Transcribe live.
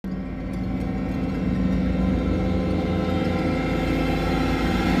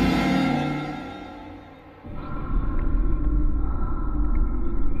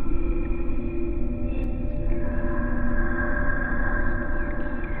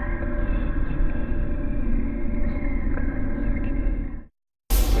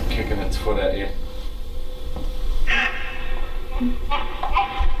foot at you.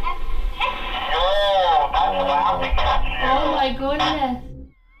 Oh my goodness.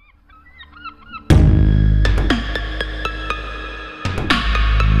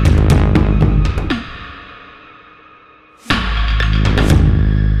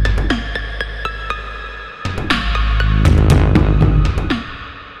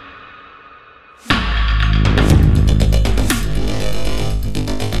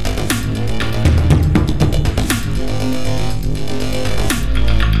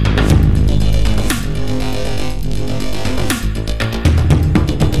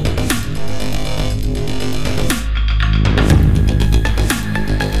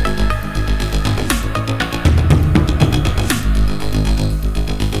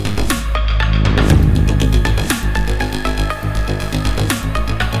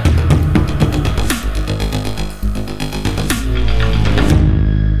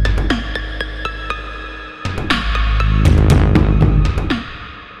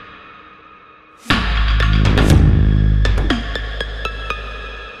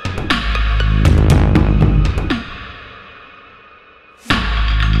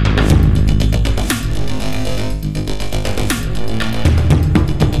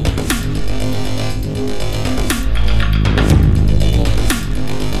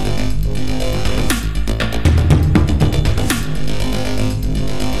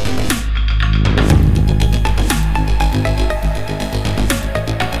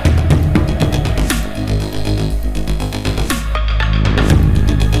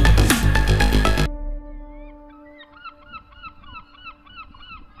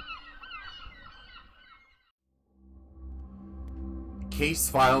 Case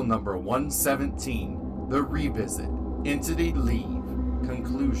file number 117, The Revisit, Entity Leave,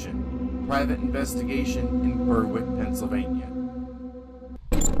 Conclusion, Private Investigation in Berwick, Pennsylvania.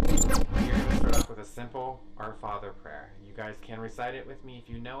 You're going to start off with a simple Our Father prayer. You guys can recite it with me if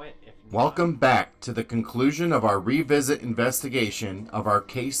you know it. If not, Welcome back to the conclusion of our revisit investigation of our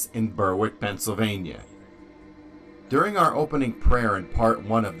case in Berwick, Pennsylvania. During our opening prayer in part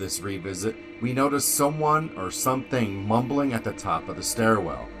 1 of this revisit, we noticed someone or something mumbling at the top of the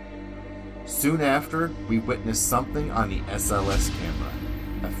stairwell. Soon after, we witnessed something on the SLS camera.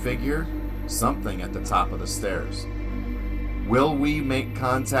 A figure, something at the top of the stairs. Will we make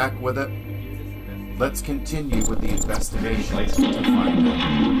contact with it? Let's continue with the investigation to find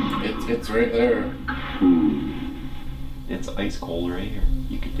out. It's right there. It's ice cold right here.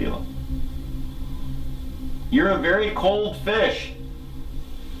 You can feel it. You're a very cold fish.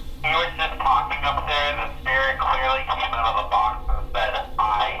 I was just talking up there, and the spirit clearly came out of the box and said,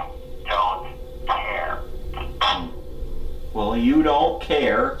 I don't care. Well, you don't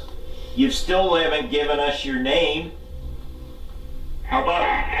care. You still haven't given us your name. How about...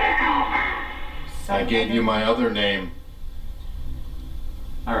 I gave you my other name.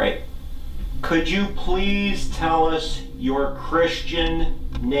 All right. Could you please tell us your Christian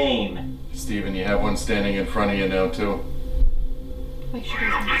name? Stephen, you have one standing in front of you now, too. Make sure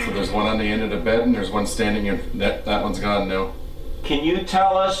there's So there's one on the end of the bed, and there's one standing in... That one's gone now. Can you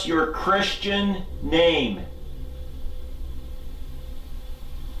tell us your Christian name?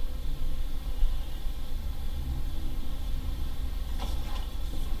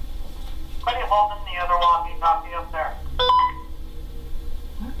 What are you holding the other walkie-talkie up there?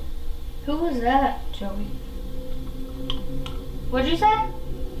 What? Who was that, Joey? What'd you say?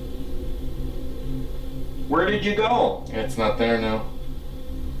 Where did you go? It's not there now.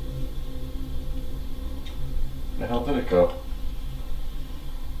 Where the hell did it go?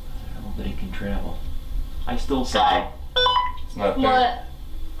 I don't know that it can travel. I still say. It's not there. What?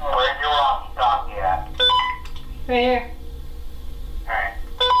 Where's your walkie-talkie at? Right here. Alright.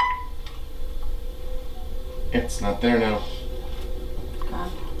 It's not there now.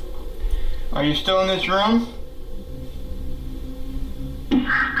 Are you still in this room?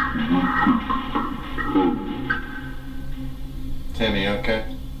 Timmy, okay?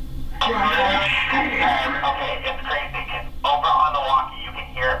 Okay, it's crazy, 'cause over on the walkie you can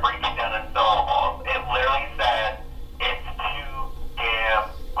hear it breaking down in syllables. It literally said, it's too damn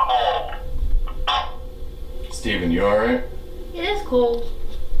cold. Stephen, you alright? It is cold.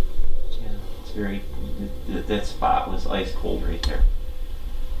 Yeah, it's very... That spot was ice cold right there.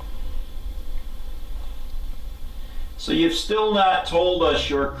 So you've still not told us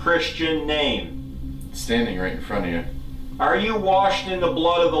your Christian name. It's standing right in front of you. Are you washed in the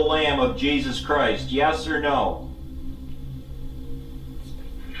blood of the Lamb of Jesus Christ? Yes or no?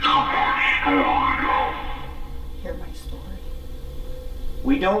 Hear my story.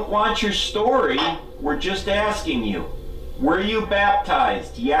 We don't want your story. We're just asking you. Were you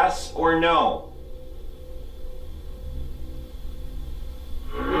baptized? Yes or no?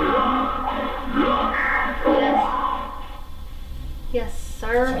 Yes, It's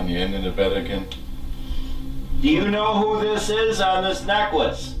sir. on the end of the bed again. Do you know who this is on this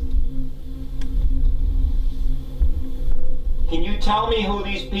necklace? Can you tell me who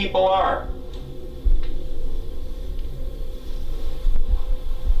these people are?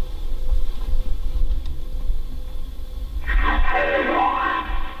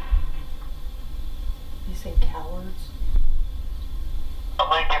 You say cowards?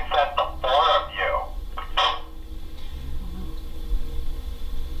 Like it said the four of you.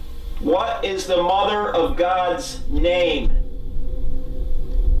 What is the Mother of God's name?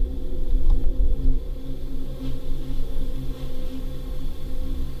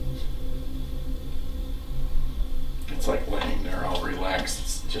 It's like laying there all relaxed.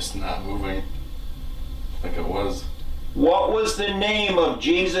 It's just not moving like it was. What was the name of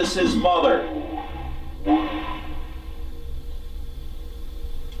Jesus' mother?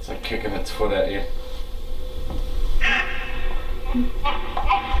 It's like kicking its foot at you.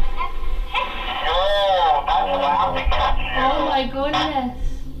 Oh, that's laughing at you. Oh my goodness.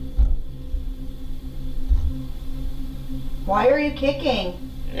 Why are you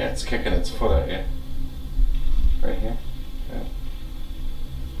kicking? Yeah, it's kicking its foot at you. Right here. Yeah.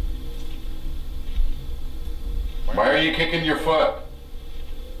 Why are you kicking your foot?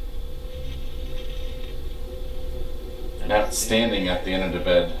 Not standing at the end of the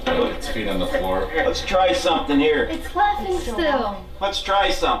bed, like its feet on the floor. Let's try something here. It's laughing still. Let's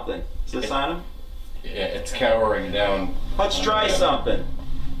try something. Is this on him? Yeah, it's cowering down. Let's on try the bed. something.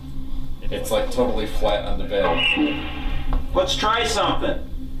 It's like totally flat on the bed. Let's try something.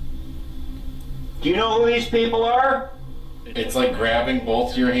 Do you know who these people are? It's like grabbing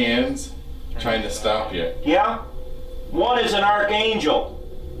both your hands, trying to stop you. Yeah? One is an archangel.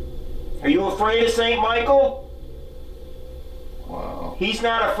 Are you afraid of St. Michael? Wow. He's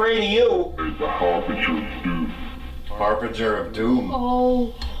not afraid of you. Harbinger of doom.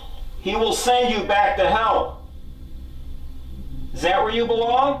 Oh. He will send you back to hell. Is that where you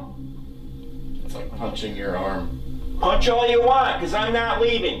belong? It's like punching your arm. Punch all you want, because I'm not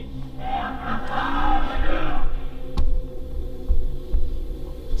leaving.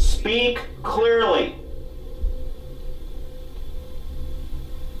 Speak clearly.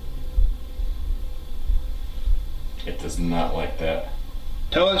 It does not like that.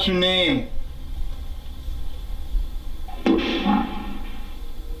 Tell us your name. By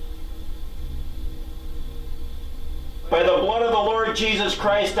the blood of the Lord Jesus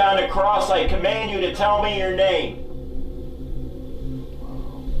Christ on the cross, I command you to tell me your name.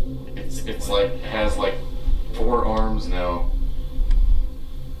 It's like has like 4 arms now.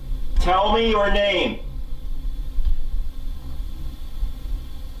 Tell me your name.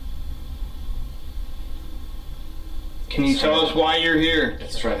 Can you tell us why you're here?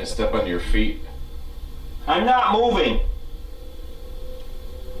 It's trying to step on your feet. I'm not moving.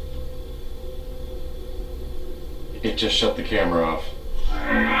 It just shut the camera off.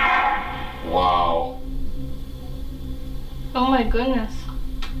 Wow. Oh my goodness.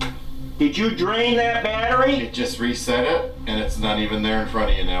 Did you drain that battery? It just reset it, and it's not even there in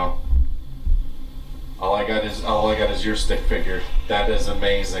front of you now. All I got is your stick figure. That is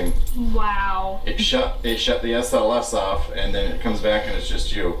amazing. Wow. It shut the SLS off, and then it comes back and it's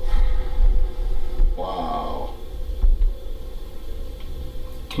just you. Wow.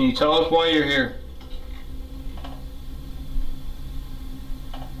 Can you tell us why you're here?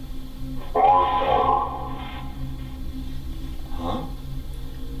 Huh?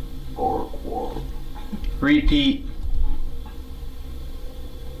 Repeat.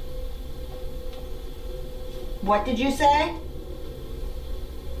 What did you say?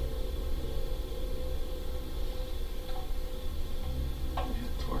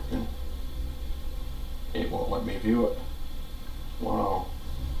 It's working. It won't let me view it. Wow.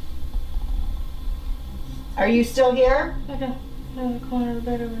 Are you still here? Okay. In the corner of the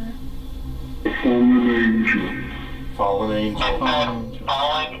bed over there. Fallen angel.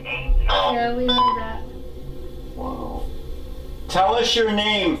 Falling angel. Yeah, we heard that. Wow. Tell us your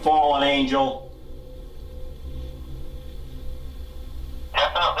name, fallen angel.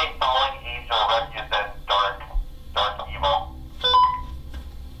 Definitely falling angel represents dark evil.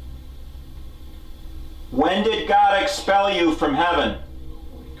 When did God expel you from heaven?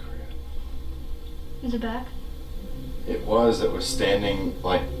 Holy crap. Is it back? It was standing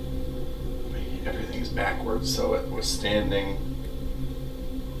like, everything's backwards, so it was standing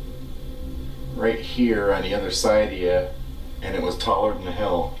right here on the other side of you, and it was taller than the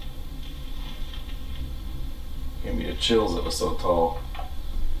hill. Gave me the chills, it was so tall.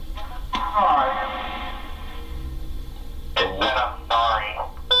 It said I'm sorry.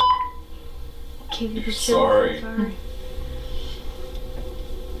 Give you the You're chills, sorry. sorry.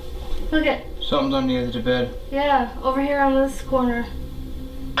 Look at, Something's on the edge of the bed. yeah, over here on this corner.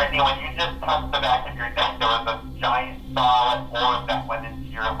 Brittany, when you just touched the back of your neck, there was a giant solid orb that went into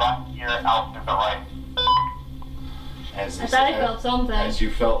your left ear out through the right. As I he thought I said- felt something. As you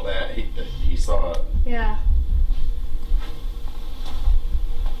felt that, he saw it. Yeah.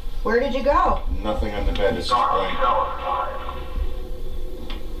 Where did you go? Nothing on the bed, it's just blank.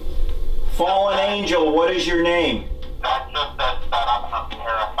 Fallen angel, what is your name? That just says that I'm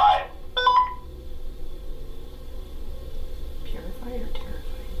terrified. Purified or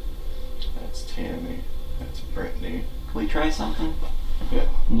terrified? That's Tammy. That's Brittany. Can we try something? Yeah.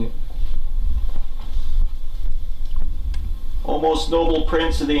 O most noble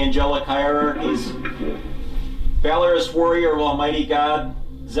prince of the angelic hierarchies, valorous warrior of Almighty God,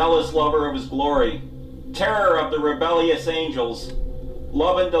 zealous lover of his glory, terror of the rebellious angels,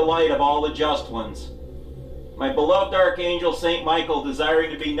 love and delight of all the just ones. My beloved archangel Saint Michael, desiring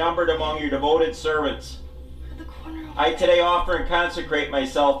to be numbered among your devoted servants, The corner. I today offer and consecrate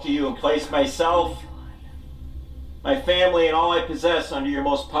myself to you and place myself, my family, and all I possess under your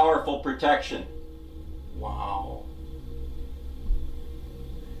most powerful protection. Wow.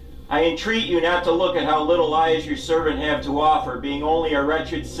 I entreat you not to look at how little I as your servant have to offer, being only a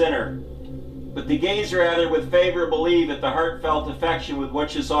wretched sinner, but to gaze rather with favor believe at the heartfelt affection with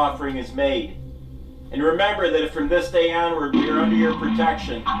which this offering is made. And remember that if from this day onward we are under your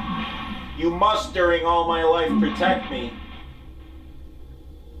protection, you must during all my life protect me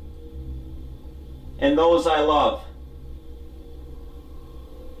and those I love.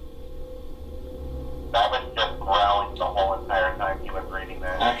 That was just growling the whole entire time he was reading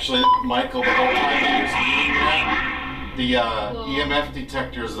that. Actually, Michael, the whole time he was reading that, the EMF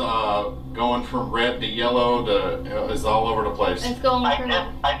detector's going from red to yellow to is all over the place. It's going I for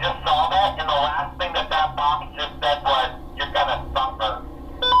just saw that, and the last thing that box just said was, "You're gonna suffer."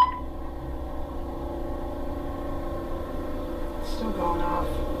 Still going off.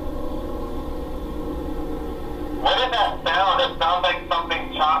 What is that sound? It sounds like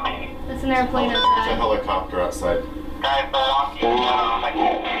something choppy. It's an airplane It's a outside. helicopter outside. Guys, the walkie, I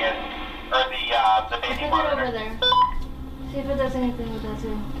can't see it. Or the baby Put it monitor. over there. See if it does anything with that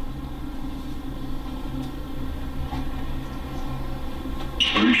too.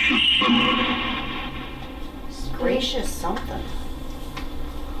 Gracious something.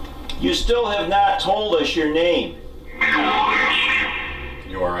 You still have not told us your name.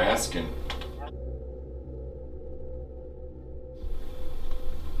 You are asking.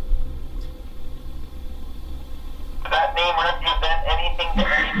 Does that name represent anything to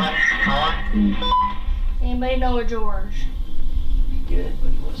anybody, George? Anybody know a George? Good, but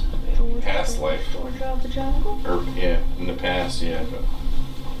he wasn't available. George Past life. George of the jungle? Or, yeah, in the past, yeah, but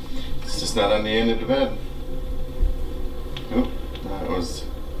it's just not on the end of the bed. Oop, that was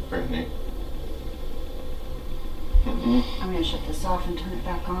Brittany. I'm gonna shut this off and turn it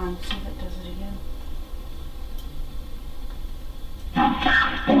back on. See if it does it again.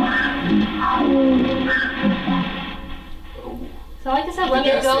 Oh. So like I said, let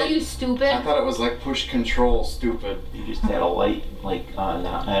me That's go, it. you I stupid. thought it was like push control, stupid. You just had a light, like,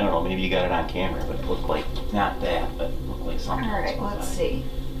 not, I don't know, maybe you got it on camera, but it looked like, not that, but it looked like something. All right, else let's outside. see.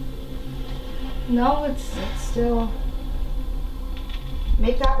 No, it's still.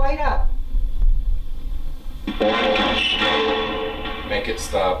 Make that light up. Make it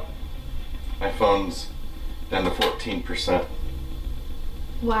stop. My phone's down to 14%.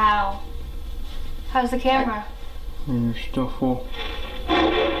 Wow. How's the camera? You're still full.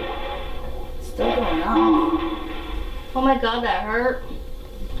 Still going off. Oh my god, that hurt.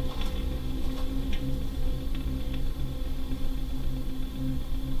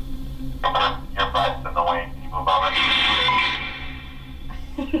 Your butt's in the way. Can you move over?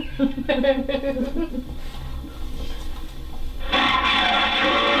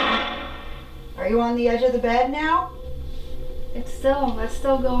 Are you on the edge of the bed now? It's still, that's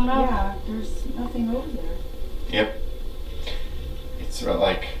still going on. Yeah, there's nothing over there. Yep. It's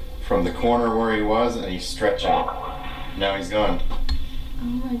like from the corner where he was and he's stretching. Now he's gone. Oh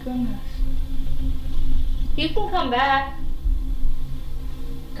my goodness. You can come back.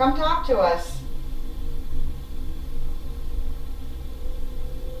 Come talk to us.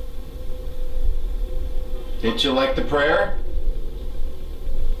 Didn't you like the prayer?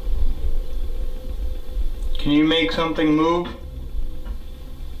 Can you make something move?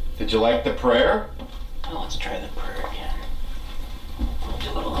 Did you like the prayer? Well, let's try the prayer again. We'll do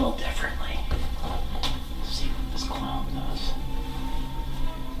it a little differently. See what the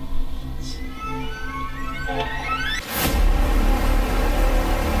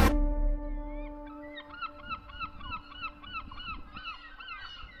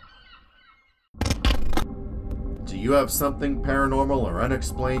you have something paranormal or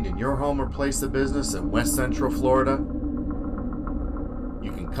unexplained in your home or place of business in West Central Florida?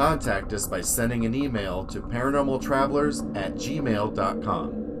 You can contact us by sending an email to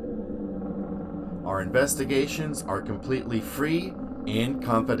paranormaltravelers@gmail.com. Our investigations are completely free and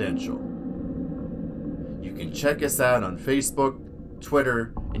confidential. You can check us out on Facebook,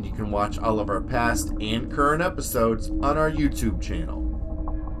 Twitter, and you can watch all of our past and current episodes on our YouTube channel.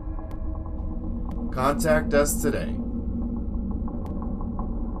 Contact us today.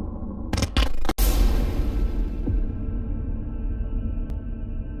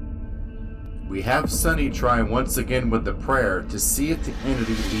 We have Sonny try once again with the prayer to see if the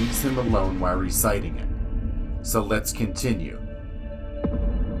entity leaves him alone while reciting it. So let's continue.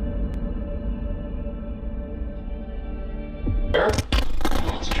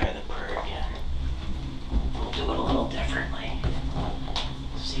 Let's try the prayer again. We'll do it a little differently.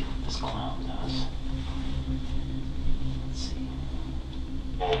 See what this clown does. Let's see.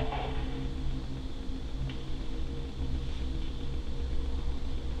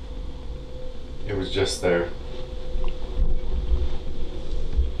 It was just there.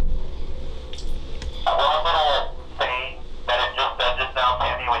 A little thing that it just said just now,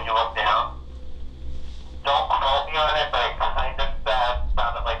 Tammy, when you look down. Don't quote me on it, but it kind of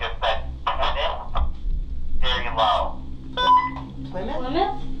sounded like it said Plymouth, very low.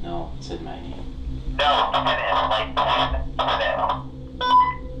 Plymouth? No, it said my name. No, Plymouth, like Plymouth.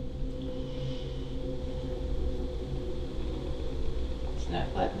 It's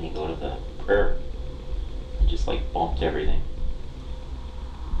not letting me go to the prayer. I just like bumped everything.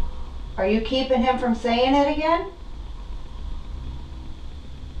 Are you keeping him from saying it again?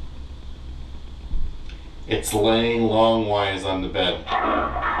 It's laying longwise on the bed.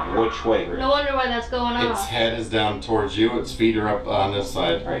 Which way, Rick? No wonder why that's going on. Its head is down towards you, its feet are up on this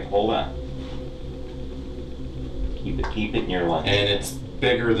side. Alright, hold on. Keep it in your lens. And it's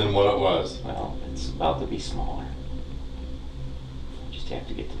bigger than what it was. Well, it's about to be smaller. Just have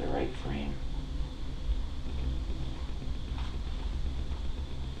to get to the right frame.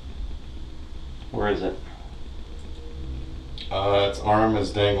 Where is it? Its arm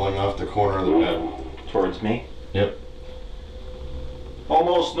is dangling off the corner of the bed. Towards me? Yep. O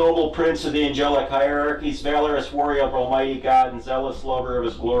most noble prince of the angelic hierarchies, valorous warrior of Almighty God and zealous lover of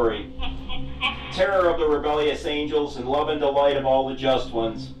his glory, terror of the rebellious angels and love and delight of all the just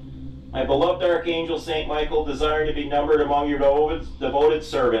ones, my beloved archangel Saint Michael, desiring to be numbered among your devoted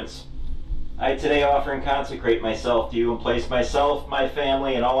servants, I today offer and consecrate myself to you and place myself, my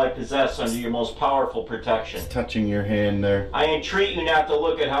family, and all I possess under your most powerful protection. It's touching your hand there. I entreat you not to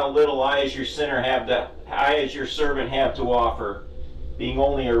look at how little I as your servant have to offer, being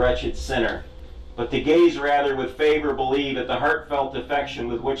only a wretched sinner, but to gaze rather with favor believe at the heartfelt affection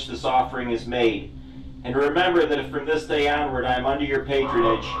with which this offering is made. And remember that if from this day onward I am under your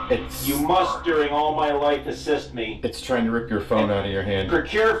patronage, you must during all my life assist me. It's trying to rip your phone out of your hand.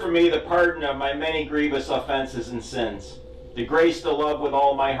 Procure for me the pardon of my many grievous offenses and sins, the grace to love with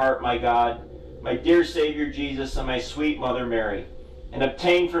all my heart my God, my dear Savior Jesus, and my sweet Mother Mary, and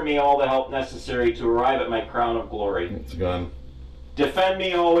obtain for me all the help necessary to arrive at my crown of glory. It's gone. Defend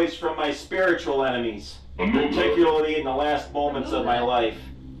me always from my spiritual enemies, particularly in the last moments of my life.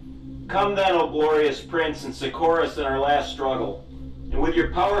 Come then, O glorious Prince, and succor us in our last struggle, and with your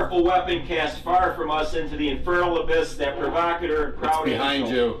powerful weapon cast far from us into the infernal abyss that provocateur and proud It's behind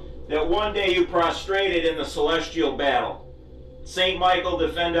angel, you. that one day you prostrated in the celestial battle. Saint Michael,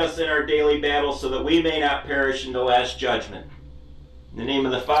 defend us in our daily battle so that we may not perish in the last judgment. In the name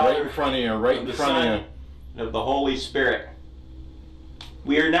of the Father, Right in front of you, right of in the front Son, of you. and of the Holy Spirit.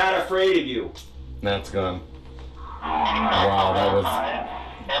 We are not afraid of you. That's gone. Wow, that was...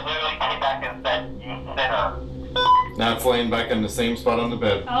 It literally came back and said, you sinner. Now it's laying back in the same spot on the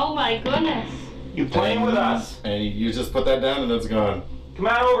bed. Oh my goodness. You playing with us. And you just put that down and it's gone. Come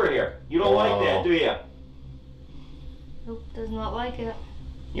on over here. You don't like that, do you? Nope, does not like it.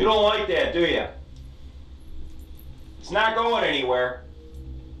 You don't like that, do you? It's not going anywhere.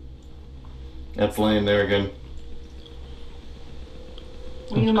 That's laying there again.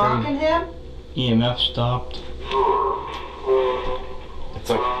 Were you mocking him? EMF stopped. It's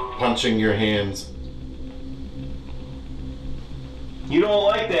like punching your hands. You don't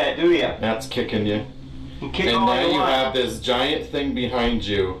like that, do you? That's kicking you. You kick And all now you you want. have this giant thing behind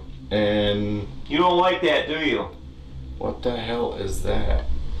you. And You don't like that, do you? what the hell is that?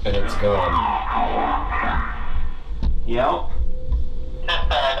 And it's gone. Yep. Just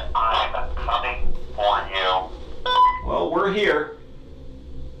said, I'm coming for you. Well, we're here.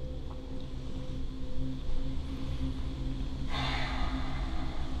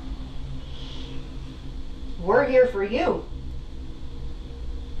 We're here for you.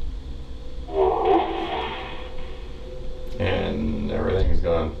 And everything's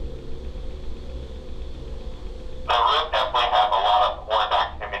gone. The room definitely has a lot of board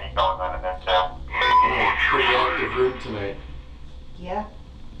activity going on in there too. Oh, pretty active room tonight. Yeah.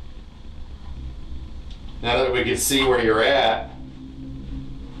 Now that we can see where you're at.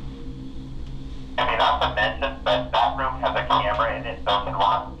 I mean, not to mention, but that room has a camera in it, so it can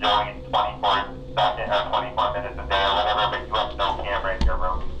watch Joey 24 minutes a day or whatever, but you have no camera in your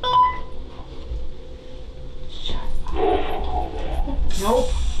room. Nope.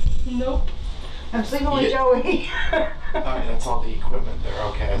 Nope. I'm sleeping with Joey. Alright, that's all the equipment there.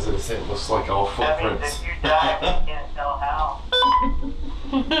 Okay, as I said, it looks like all That means footprints. if you die, we can't tell how.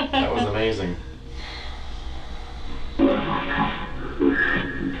 That was amazing.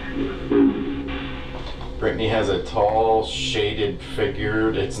 Brittany has a tall, shaded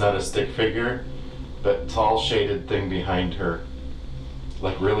figure. It's not a stick figure, but tall, shaded thing behind her.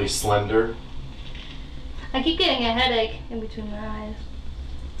 Like really slender. I keep getting a headache in between my eyes.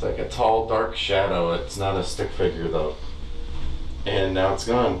 It's like a tall, dark shadow. It's not a stick figure, though. And now it's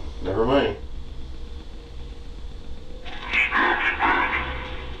gone. Never mind.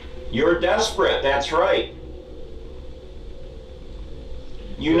 You're desperate, that's right.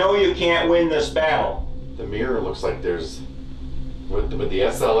 You know you can't win this battle. The mirror looks like there's... With the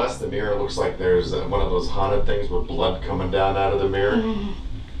SLS, the mirror looks like there's one of those haunted things with blood coming down out of the mirror.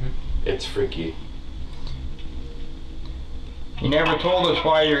 It's freaky. You never told us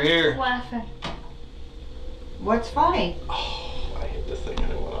why you're here. Laughing. What's funny? Oh, I hit the thing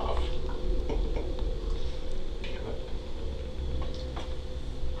and it went off. Damn it.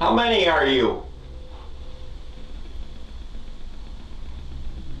 How many are you?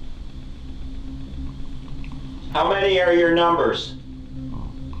 How many are your numbers?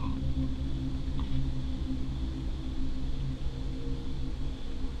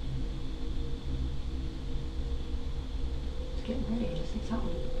 It's getting ready. Just need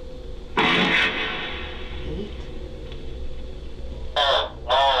something. 8.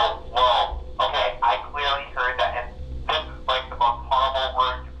 Whoa. Okay, I clearly heard that, and this is like the most horrible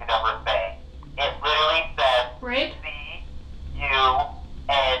word you could ever say. It literally says Rape? C-U-N-T.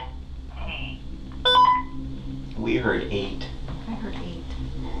 We heard 8. I heard 8.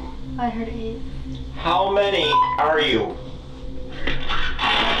 I heard 8. How many are you?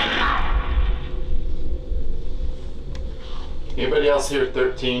 Anybody else hear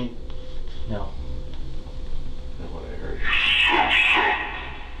 13? No. That's what I heard.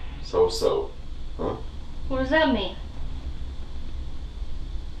 So. Huh? What does that mean?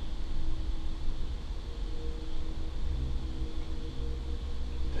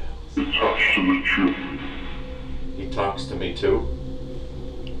 He talks to me too.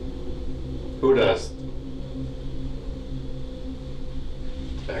 Who does?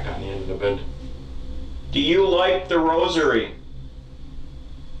 It's back on the end of the bed. Do you like the rosary?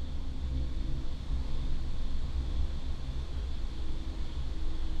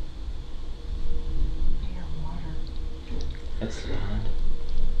 Dear water. It's loud.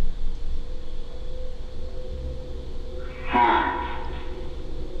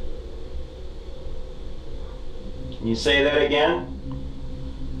 Can you say that again?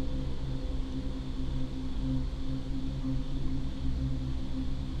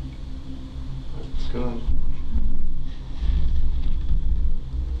 It's gone.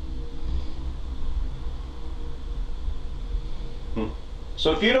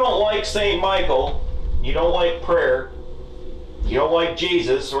 So if you don't like St. Michael, you don't like prayer, you don't like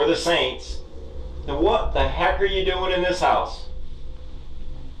Jesus or the saints, then what the heck are you doing in this house?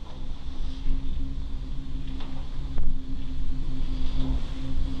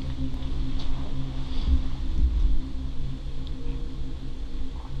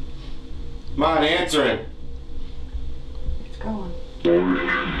 Come on, answer him. It's going.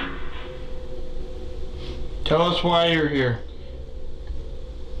 Tell us why you're here.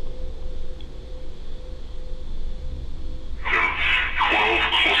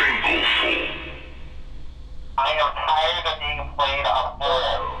 I am tired of being played a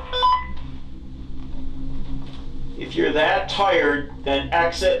fool. If you're that tired, then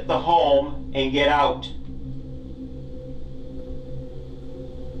exit the home and get out.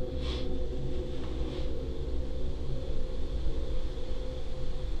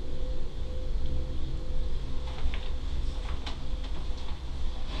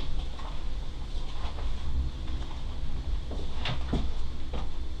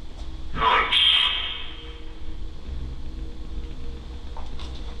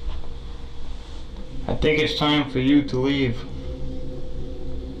 I think it's time for you to leave.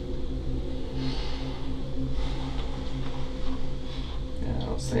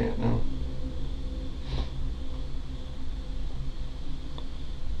 see it now.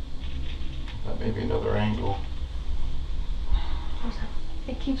 That may be another angle.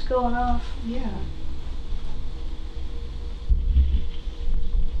 It keeps going off. Yeah.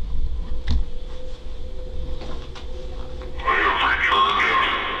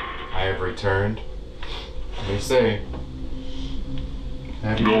 I have returned. Let me see.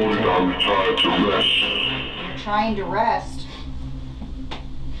 Have you You're trying to rest.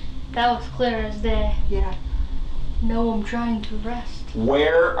 That was clear as day. Yeah. No, I'm trying to rest.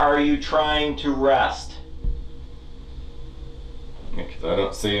 Where are you trying to rest? Because I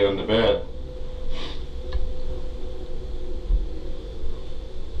don't see you on the bed.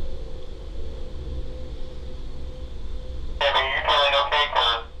 Hey, are you feeling okay?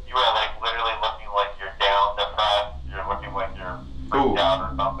 Because you are like literally looking like you're down, depressed. You're looking like you're freaked out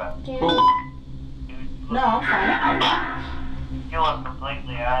or something. Ooh. No, I'm fine. You look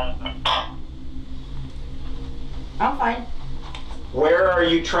completely out of it. I'm fine. Where are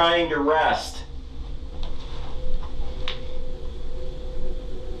you trying to rest?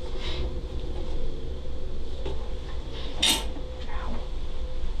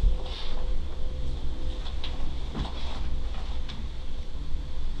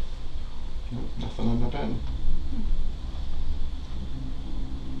 Nothing on the bed.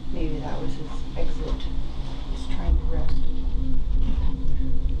 Maybe that was his exit. He's trying to rest.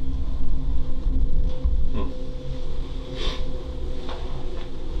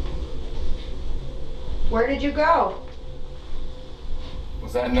 Where did you go?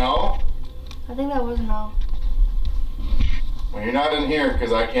 Was that no? I think that was no. Well, you're not in here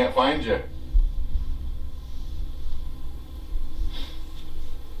because I can't find you.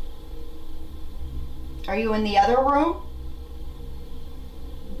 Are you in the other room?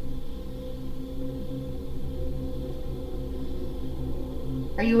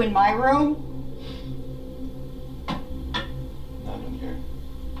 Are you in my room? Not in here.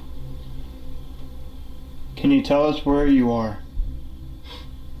 Can you tell us where you are?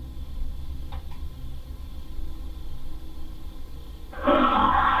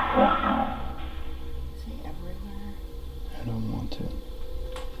 Is he everywhere? I don't want to.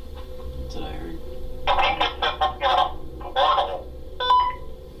 That's what I heard.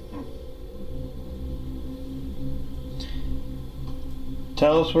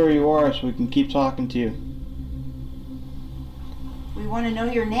 Tell us where you are so we can keep talking to you. We want to know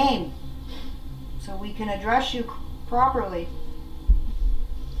your name so we can address you properly.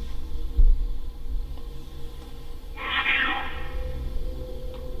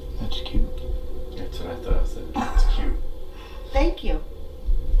 That's cute. That's what I thought I said. It's cute. Thank you.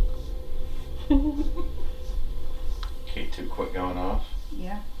 Pt2 quit going off.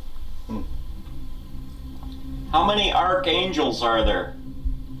 Yeah. How many archangels are there?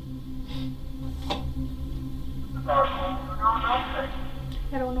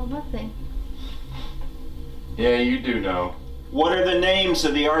 I don't know nothing. Yeah, you do know. What are the names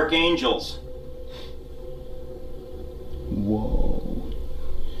of the archangels? Whoa.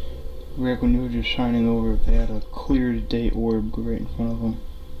 Rick, when you were just shining over, they had a clear as day orb right in front of them.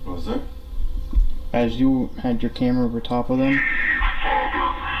 Was there? As you had your camera over top of them,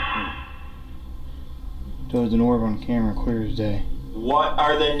 there was an orb on camera, clear as day. What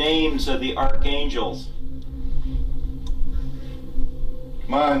are the names of the archangels?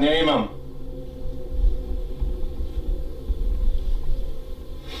 Come on, name them.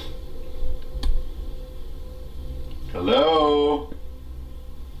 Hello?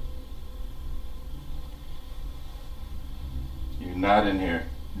 You're not in here.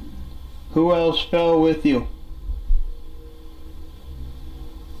 Who else fell with you?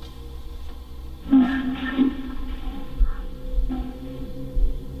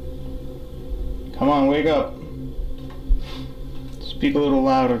 Come on, wake up. Speak a little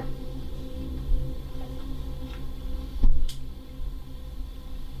louder.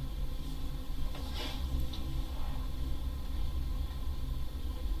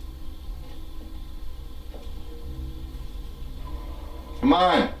 Come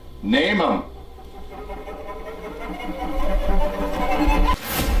on, name them.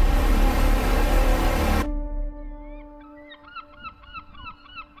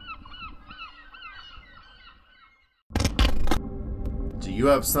 Do you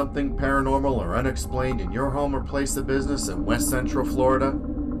have something paranormal or unexplained in your home or place of business in West Central Florida?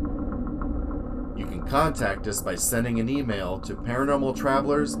 You can contact us by sending an email to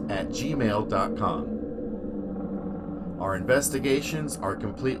paranormaltravelers@gmail.com. Our investigations are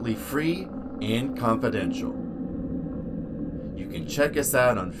completely free and confidential. You can check us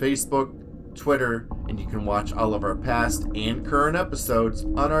out on Facebook, Twitter, and you can watch all of our past and current episodes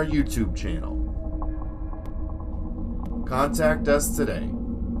on our YouTube channel. Contact us today.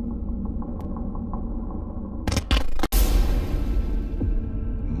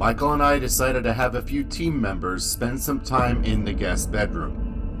 Michael and I decided to have a few team members spend some time in the guest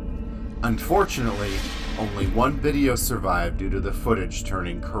bedroom. Unfortunately, only one video survived due to the footage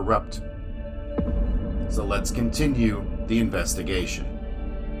turning corrupt. So let's continue the investigation.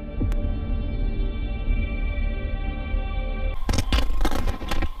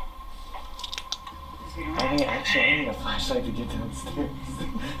 I actually need a flashlight to get downstairs.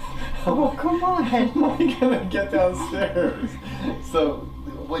 Oh, come on. How am I gonna get downstairs? So,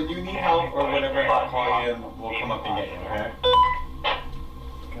 when you need help or whatever, I'll call you and we'll come up and get you, okay?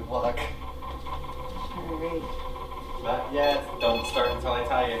 Good luck. Alright. Not yet. Don't start until I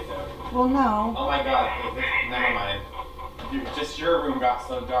tell you to. Well, no. Oh my god, never mind. Just your room got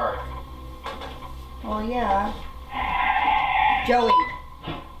so dark. Well, yeah. Joey.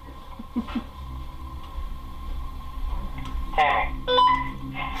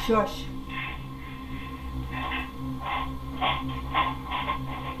 Shush.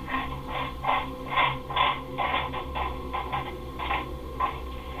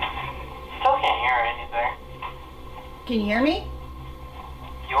 Still can't hear anything. Can you hear me?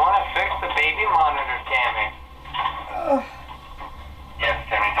 You want to fix the baby monitor, Tammy? Yes,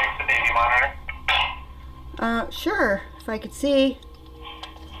 Tammy, fix the baby monitor. Sure. If I could see.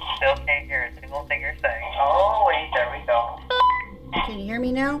 Still can't hear a single thing you're saying. Oh, wait, there we go. Can you hear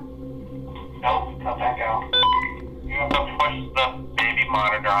me now? Nope, let that go. You have to push the baby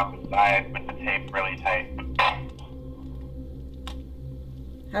monitor on the side with the tape really tight.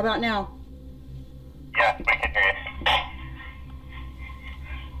 How about now? Yes, we can hear you.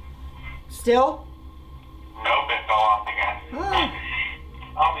 Still? Nope, it fell off again. Oh.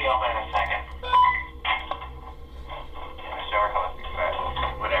 I'll be over in a second. Yeah, show her how to fix that.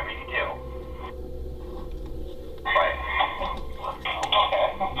 Whatever you do. Right. Okay.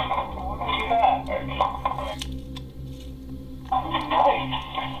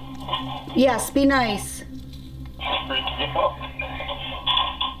 Nice. Yes, be nice.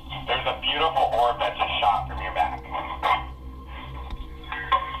 There's a beautiful orb that just shot from your back.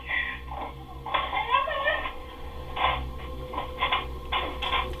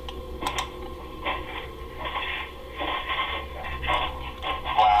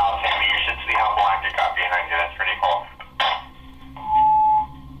 Wow, Tammy, you should see how black it got behind you. That's pretty cool.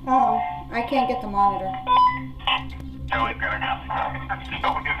 Oh, I can't get the monitor. Joey's gonna come.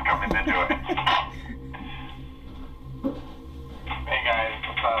 Joey's coming to do it. Hey guys,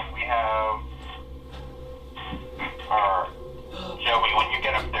 we have our Joey. When you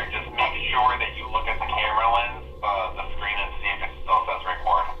get up there, just make sure that you look at the camera lens, the screen, and see if it still says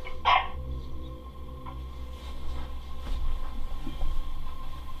record.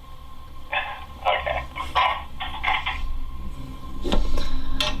 Okay.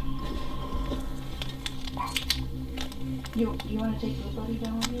 You want to take Boo Buddy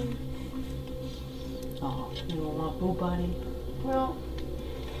down with you? Oh, you don't want Boo Buddy? Well,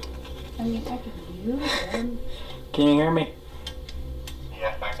 I mean, I could use him. Can you hear me?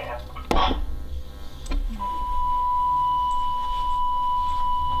 Yes, I can.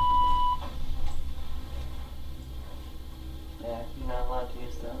 Yeah, you're not allowed to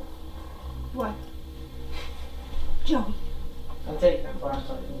use that. What? Joey. I'm taking a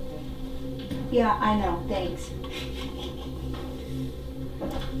flashlight. Okay? Yeah, I know. Thanks.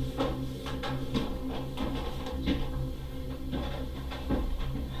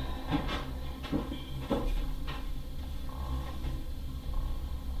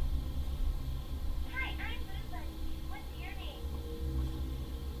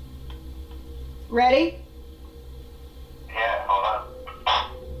 Ready? Yeah, hold on.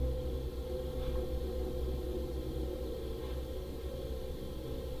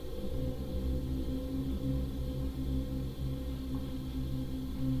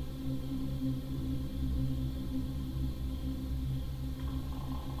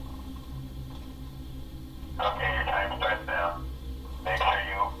 Okay, your time starts now. Make sure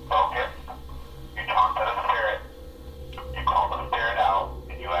you focus. You talk to the spirit. You call the spirit out,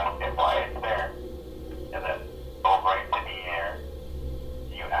 and you ask it why it's there. And then go right to the air.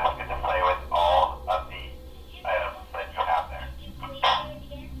 You ask it to play with all of the items that you have there.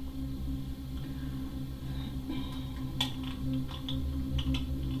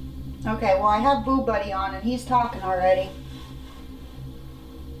 Okay, well, I have Boo Buddy on and he's talking already.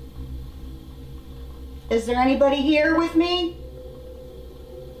 Is there anybody here with me?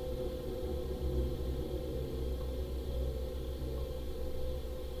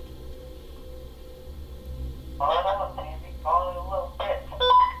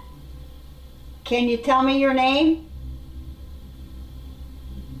 Can you tell me your name?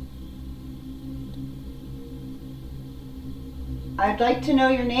 I'd like to know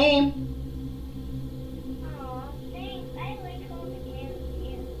your name. Aw, thanks. I like holding hands with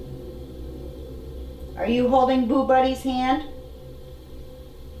you. Are you holding Boo Buddy's hand?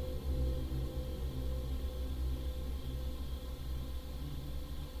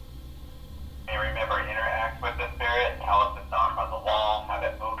 Remember, interact with the spirit, tell it to knock on the wall, have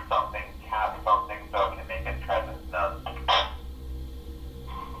it move something, tap something so it can make its presence known.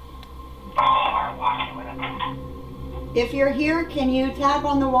 We're walking with it. If you're here, can you tap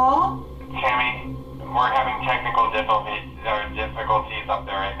on the wall? Tammy, we're having technical difficulties up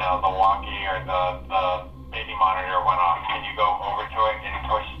there right now. The walkie or the baby monitor went off. Can you go over to it and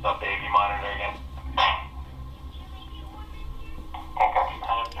push the baby monitor again? Okay,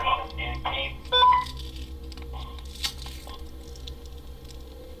 time for some key.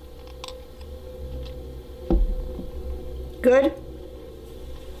 Good.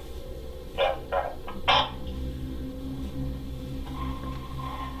 Yeah, go ahead.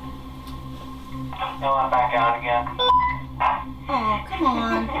 You want back out again? Oh, come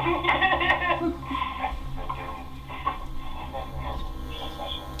on.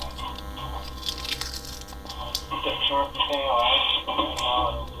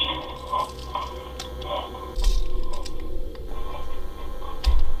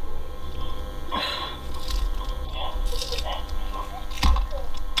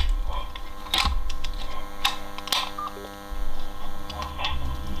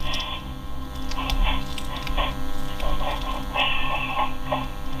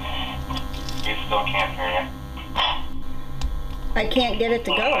 You still can't hear you. I can't get it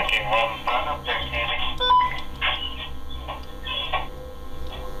to go. Okay, stand up there, Tammy.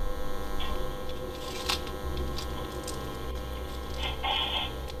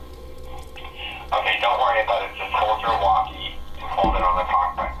 Okay, don't worry about it. Just hold your walkie and hold it on the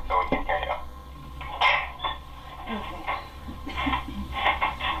talk button so we can hear you.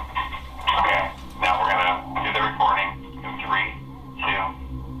 Okay, now we're gonna do the recording in 3,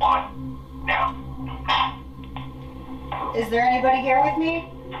 2, 1, now. Is there anybody here with me?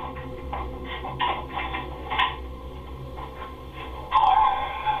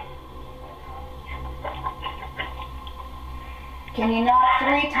 Can you knock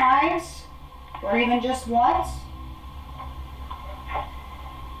 3 times? Or even just once?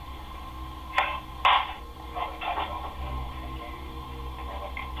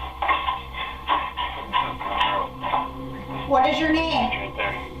 What is your name?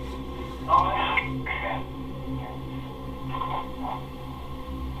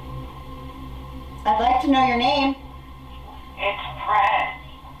 I'd like to know your name. It's Fred.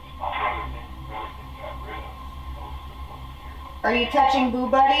 Are you touching Boo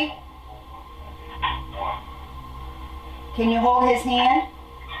Buddy? Can you hold his hand?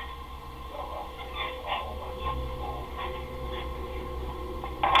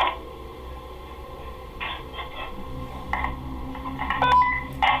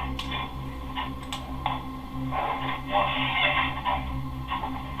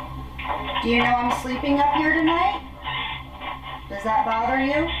 Do you know I'm sleeping up here tonight? Does that bother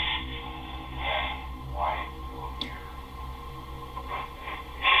you?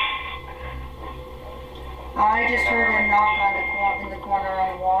 I just heard a knock on in the corner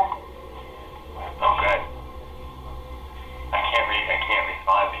on the wall. Oh, good. I can't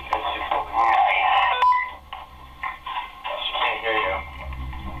respond because she's holding me. She can't hear you.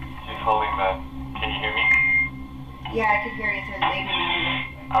 She's holding the. Can you hear me? Yeah, I could hear you through the baby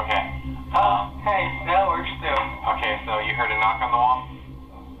monitor. Okay. Hey, that works too. Okay, so you heard a knock on the wall?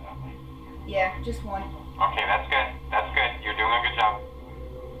 Yeah, just one. Okay, that's good. That's good. You're doing a good job.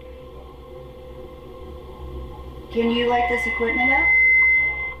 Can you light this equipment up?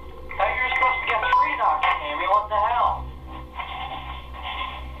 Thought you were supposed to get 3 knocks, Tammy. What the hell?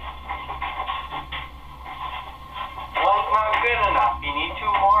 One's not good enough. You need 2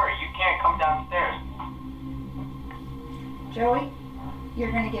 more. You can't come downstairs. Joey,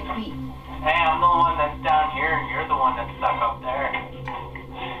 you're gonna get beat. Hey, I'm the one that's down here, and you're the one that's stuck up there.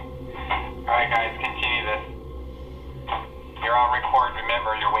 Alright, guys, continue this. You're on record.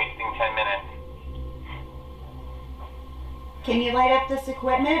 Remember, you're wasting 10 minutes. Can you light up this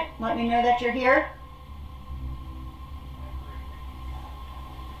equipment? Let me know that you're here.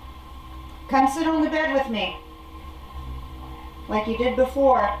 Come sit on the bed with me. Like you did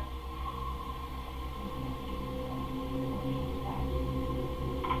before.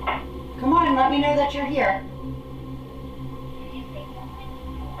 Come on and let me know that you're here. Did you say something?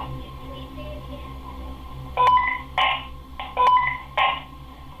 Are you sleeping again?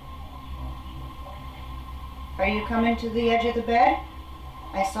 Are you coming to the edge of the bed?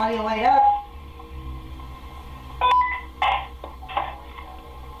 I saw you light up.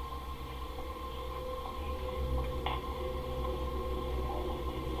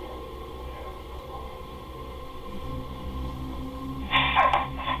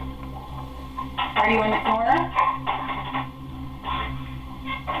 Are you in the corner?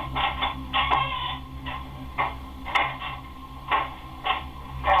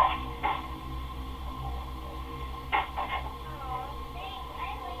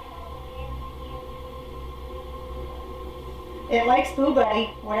 It likes Boo Buddy,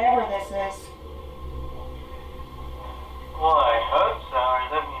 whatever this is. Well, I hope so. Or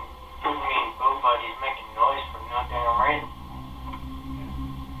does that mean Boo Buddy's making noise for no damn reason?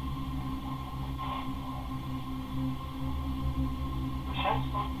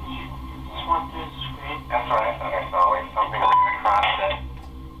 That's what I thought I saw, like something ran across it.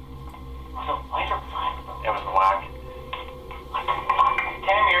 Was it white or black? It was black.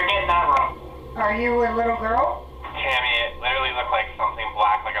 Tammy, you're getting that wrong. Are you a little girl? Tammy, it literally looked like something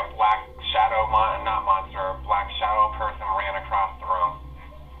black, like a black shadow, not monster, a black shadow person ran across the room.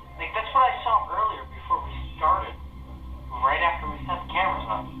 Like, that's what I saw earlier before we started. Right after we set the cameras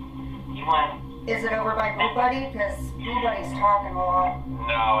up. He went... Is it over by Boo Buddy? Because Boo Buddy's talking a lot.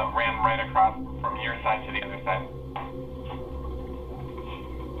 No, it ran right across from your side to the other side.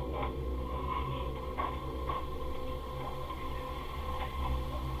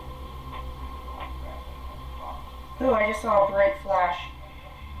 Ooh, I just saw a bright flash.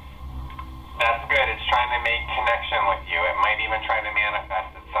 That's good. It's trying to make connection with you. It might even try to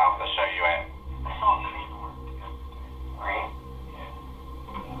manifest itself to show you it. I saw a green one. Right?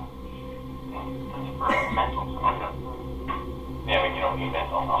 That's for mental. Yeah, but you don't need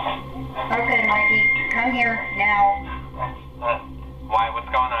mental. Okay, Mikey, come here now. Why?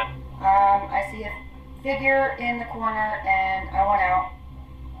 What's going on? I see a figure in the corner and I want out.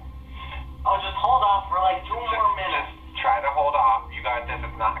 I'll just hold off for like 2 more minutes. Just try to hold off. You got this.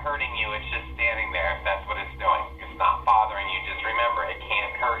 It's not hurting you. It's just standing there. That's what it's doing. It's not bothering you. Just remember, it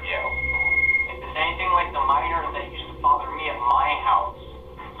can't hurt you. If it's anything like the miner that used to bother me at my house,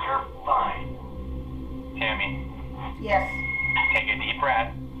 you're fine. Tammy, Yes, take a deep breath.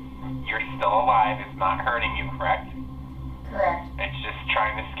 You're still alive. It's not hurting you, correct? correct. It's just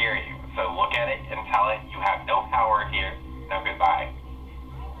trying to scare you. So look at it and tell it you have no power here. No goodbye.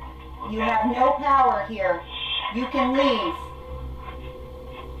 You have no power here. You can leave.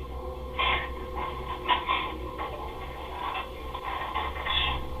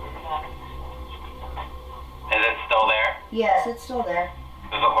 Is it still there? Yes, it's still there.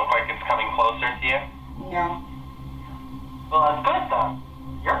 Does it look like it's coming closer to you? No. Well, that's good though.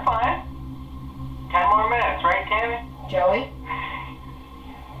 You're fine. 10 more minutes, right, Tammy? Joey?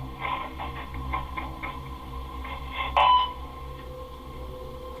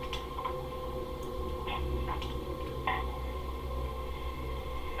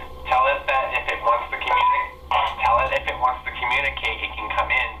 Tell it that if it wants to communicate, it can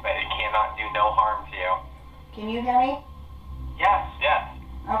come in, but it cannot do no harm to you. Can you hear me? Yes. Yes.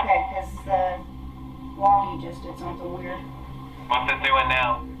 Okay, because the walkie just did something weird. What's it doing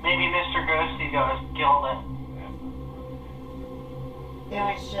now? Maybe Mr. Ghosty goes killed it.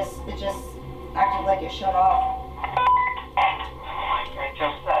 It just acted like it shut off. Like I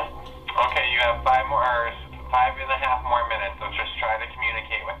just said. Okay, you have 5.5 more minutes, so just try to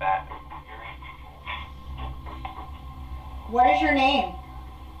communicate with that. What is your name?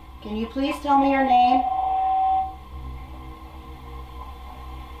 Can you please tell me your name?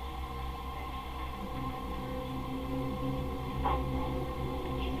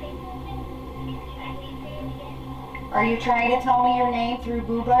 Are you trying to tell me your name through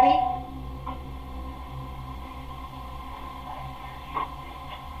Boo Buddy?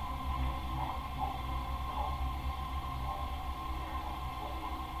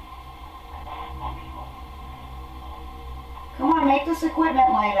 Come on, make this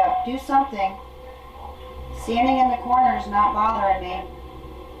equipment light up. Do something. Standing in the corner is not bothering me.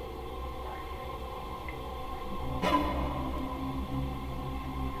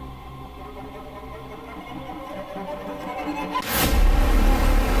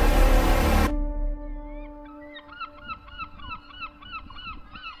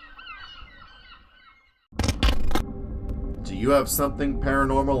 Do you have something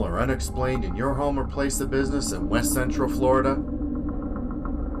paranormal or unexplained in your home or place of business in West Central Florida?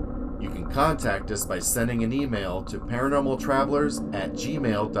 You can contact us by sending an email to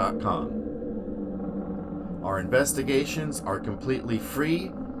paranormaltravelers@gmail.com. Our investigations are completely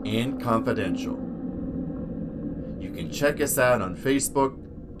free and confidential. You can check us out on Facebook,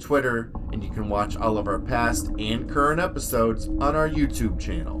 Twitter, and you can watch all of our past and current episodes on our YouTube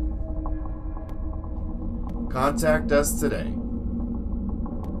channel. Contact us today.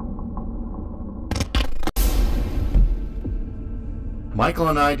 Michael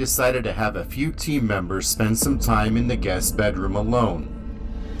and I decided to have a few team members spend some time in the guest bedroom alone.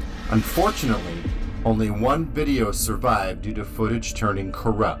 Unfortunately, only one video survived due to footage turning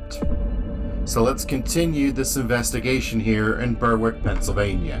corrupt. So let's continue this investigation here in Berwick,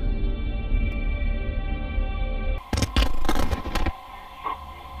 Pennsylvania.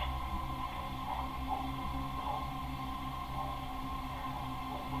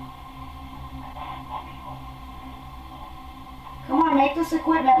 Come on, make this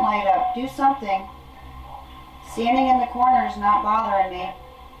equipment light up. Do something. Standing in the corner is not bothering me.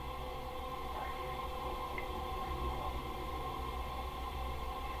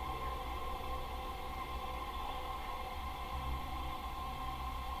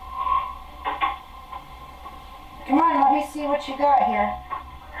 Come on, let me see what you got here.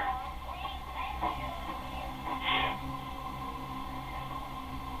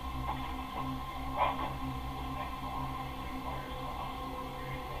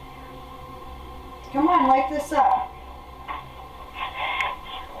 Come on, light this up.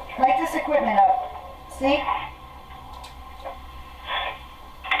 Light this equipment up. See?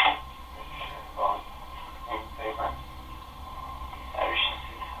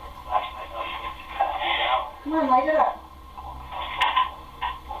 Come on, light it up.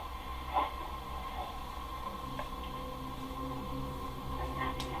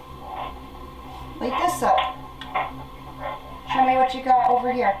 Light this up. Show me what you got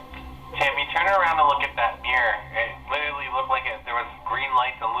over here. Tammy, turn around and look at that mirror. It literally looked like there was green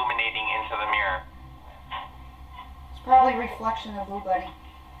lights illuminating into the mirror. It's probably a reflection of Blue Buddy.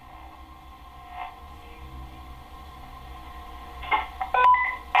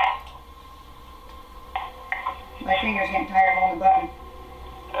 My finger's getting tired holding the button.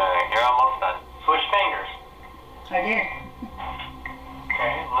 You're almost done. Switch fingers. I did.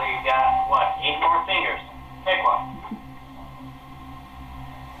 Okay, well you got, what, 8 more fingers. Pick one.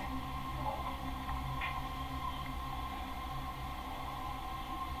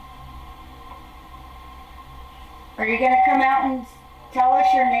 Are you going to come out and tell us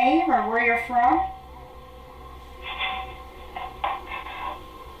your name or where you're from?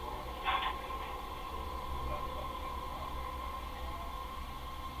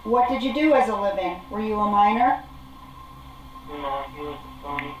 What did you do as a living? Were you a miner? No, he was a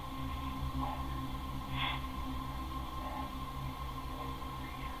phony.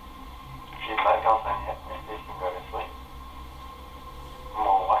 She's like, I'll send you a message and go to sleep. I'm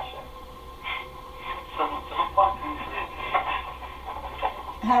gonna watch it.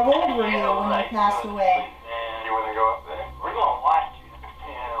 How old were you when you passed away? You wanna go up there? We're gonna watch you.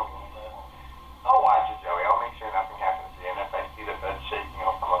 I'll watch it, Joey. I'll make sure nothing happens to you. And if I see the bed shaking,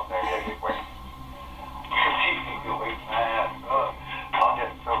 I'll come up there and get you quick. I'll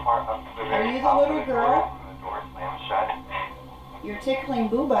get so far up to the Are you the little girl? The door slams shut. You're tickling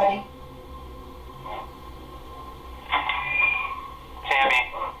Boo Buddy. Tammy,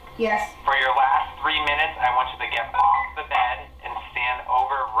 Yes. for your last 3 minutes, I want you to get off the bed and stand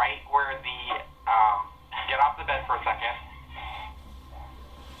over right where the, get off the bed for a second.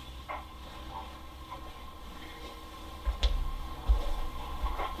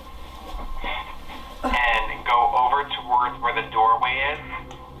 And go over towards where the doorway is.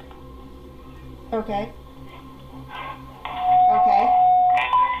 Okay. Okay.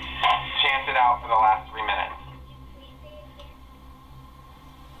 And just chant it out for the last 3 minutes.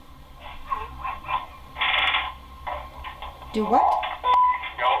 Do what?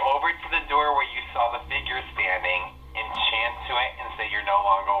 Go over to the door where you saw the figure standing and chant to it and say you're no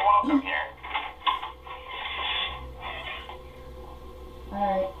longer welcome here.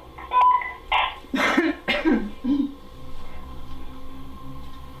 Alright.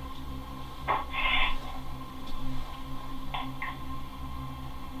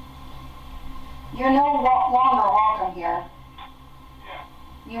 You're no longer welcome here.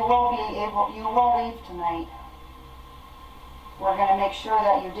 You will leave tonight. We're going to make sure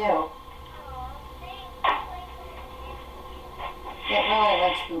that you do. It really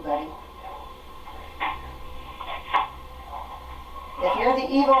likes Boo Buddy. If you're the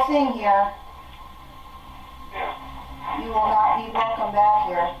evil thing here, you will not be welcome back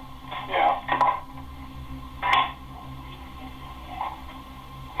here. Yeah.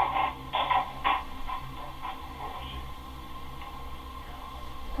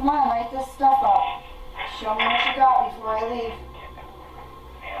 Come on, light this stuff up. Show me what you got before I leave.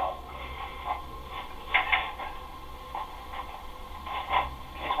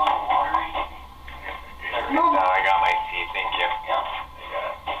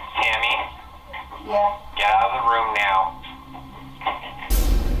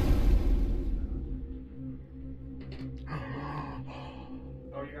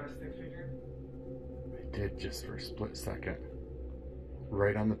 did just for a split second.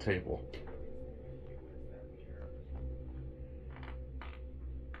 Right on the table.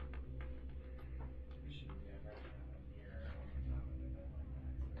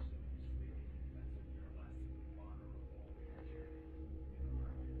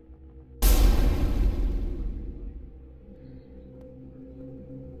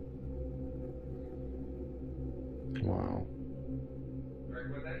 Wow.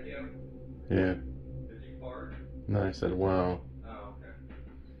 Was that you? Yeah. Did you fart? No, I said wow. Oh, okay.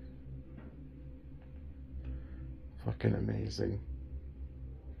 Fucking amazing.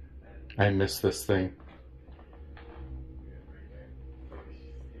 I miss this thing.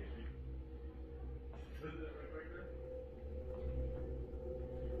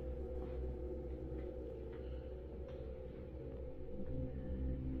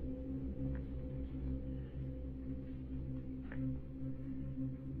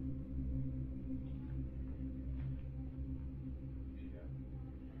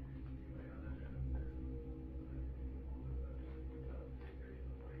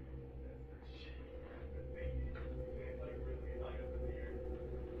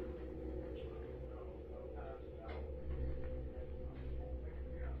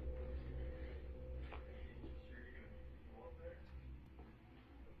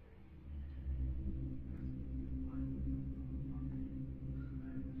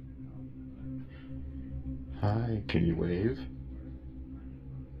 Hi, can you wave?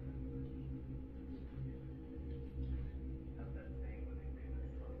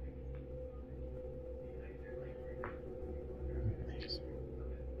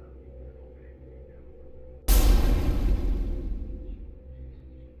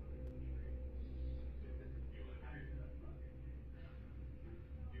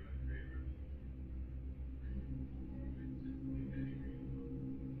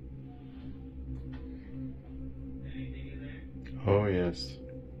 Oh, yes.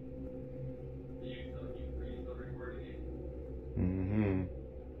 Are you still recording it? Mm-hmm.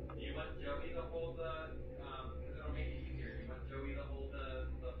 Do you want Joey to hold the, because it'll make it easier. Do you want Joey to hold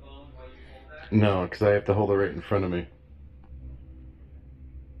the phone while you hold that? No, because I have to hold it right in front of me.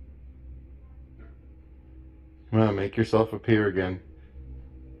 Come on, make yourself appear again.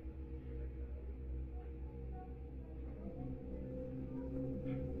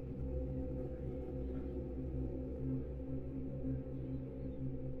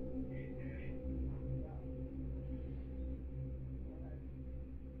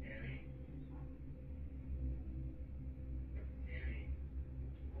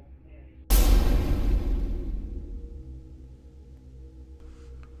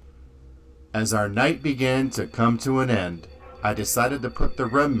 As our night began to come to an end, I decided to put the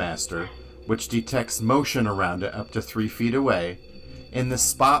REM master, which detects motion around it up to 3 feet away, in the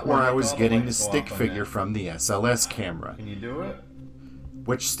spot where I was getting the stick figure from the SLS camera. Can you do it?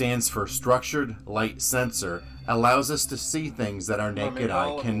 Which stands for Structured Light Sensor, allows us to see things that our naked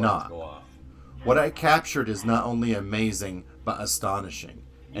eye cannot. What I captured is not only amazing, but astonishing.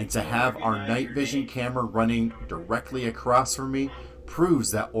 And to have our night vision camera running directly across from me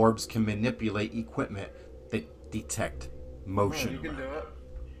proves that orbs can manipulate equipment that detect motion. You can do it.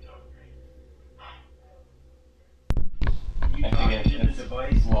 I think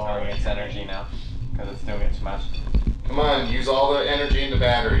it's lowering its energy now because it's doing it too much. Come on, use all the energy in the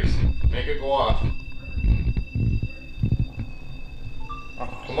batteries. Make it go off.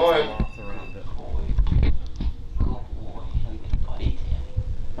 Come on.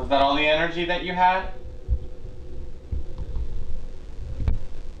 Was that all the energy that you had?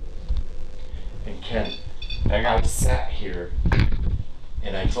 And Ken, I sat here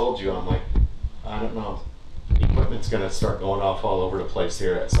and I told you, I'm like, I don't know. Equipment's gonna start going off all over the place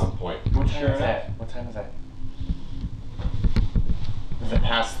here at some point. What time is that? What time is that? Is it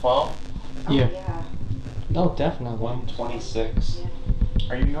past 12? Yeah. No, definitely. 1:26.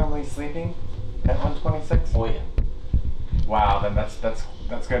 Are you normally sleeping at 1:26? Oh yeah. Wow, then that's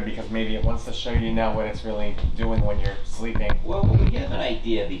good because maybe it wants to show you now what it's really doing when you're sleeping. Well, we have an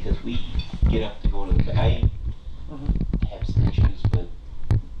idea because we get up to go to the bed. I have some issues, but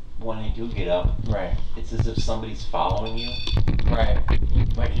when I do get up, Right. it's as if somebody's following you. Right.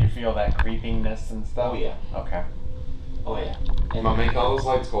 Like you feel that creepiness and stuff? Oh yeah. Okay. Oh yeah. Come on, make all those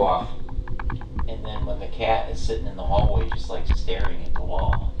lights go off. And then when the cat is sitting in the hallway just like staring at the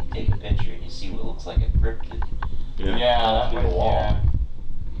wall, you take a picture and you see what looks like a cryptid. Yeah, to the wall. yeah.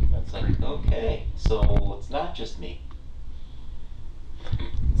 It's like, okay, so it's not just me.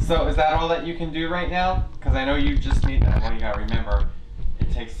 So is that all that you can do right now? Because I know you just need that. Well, you gotta remember,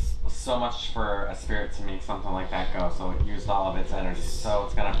 it takes so much for a spirit to make something like that go, so it used all of its energy. So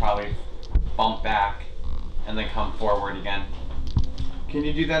it's gonna probably bump back and then come forward again. Can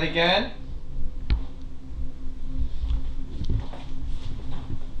you do that again?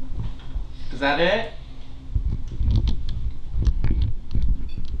 Is that it?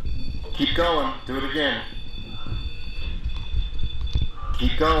 Keep going. Do it again.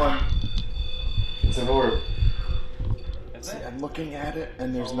 Keep going. It's an orb. See, I'm looking at it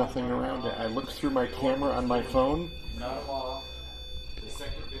and there's nothing around it. I looked through my camera on my phone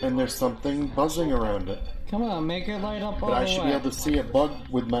and there's something buzzing around it. Come on, make it light up all But the I way. should be able to see a bug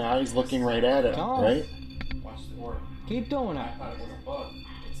with my eyes looking right at it, Come on. right? Watch the orb. Keep doing it. I thought it was a bug.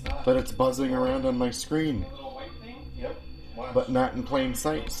 It's not. But it's buzzing around on my screen, A little white thing? Yep. Watch. but not in plain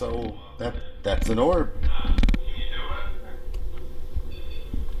sight, so that's an orb.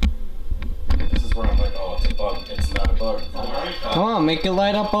 This is where I'm like, oh, it's a bug. It's not a bug. Come on, make it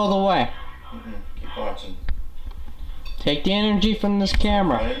light up all the way. Keep watching. Take the energy from this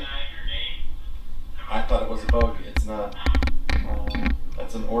camera. Right? I thought it was a bug. It's not.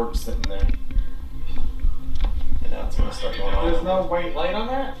 That's an orb sitting there. And now it's gonna start going on. There's no white light on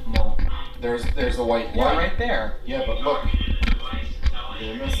that? No. There's a white light. Yeah, right there. Yeah, but look.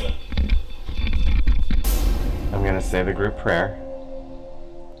 You're gonna miss it. I'm going to say the group prayer.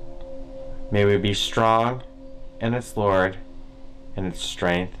 May we be strong in its Lord, in its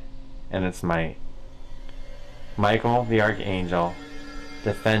strength, and its might. Michael, the Archangel,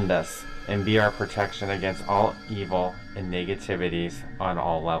 defend us and be our protection against all evil and negativities on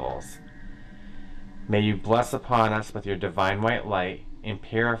all levels. May you bless upon us with your divine white light and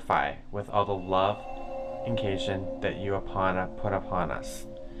purify with all the love and occasion that you put upon us.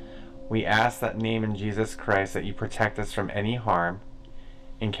 We ask that name in Jesus Christ that you protect us from any harm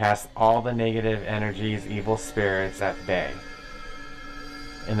and cast all the negative energies, evil spirits at bay.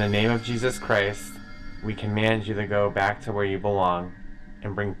 In the name of Jesus Christ, we command you to go back to where you belong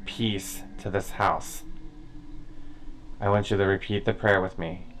and bring peace to this house. I want you to repeat the prayer with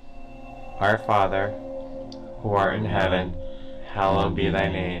me. Our Father, who art in heaven, hallowed be thy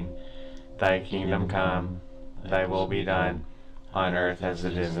name. Thy kingdom come, thy will be done, on earth as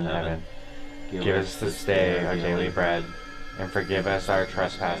it is in heaven. Give us this day our daily bread, and forgive us our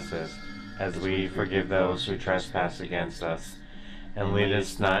trespasses, as we forgive those who trespass against us. And lead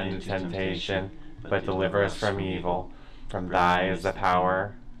us not into temptation, but deliver us from evil. From thy is the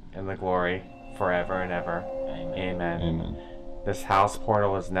power and the glory, forever and ever. Amen. Amen. This house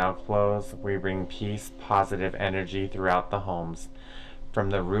portal is now closed. We bring peace, positive energy throughout the homes. From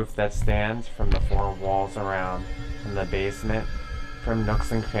the roof that stands, from the four walls around, from the basement, from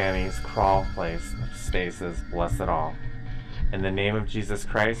nooks and crannies, crawl spaces, bless it all. In the name of Jesus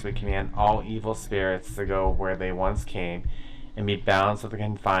Christ, we command all evil spirits to go where they once came and be bound to the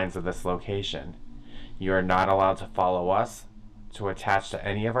confines of this location. You are not allowed to follow us, to attach to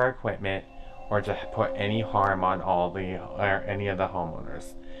any of our equipment, or to put any harm on any of the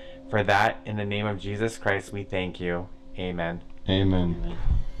homeowners. For that, in the name of Jesus Christ, we thank you. Amen. Amen.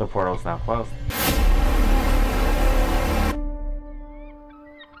 The portal is now closed.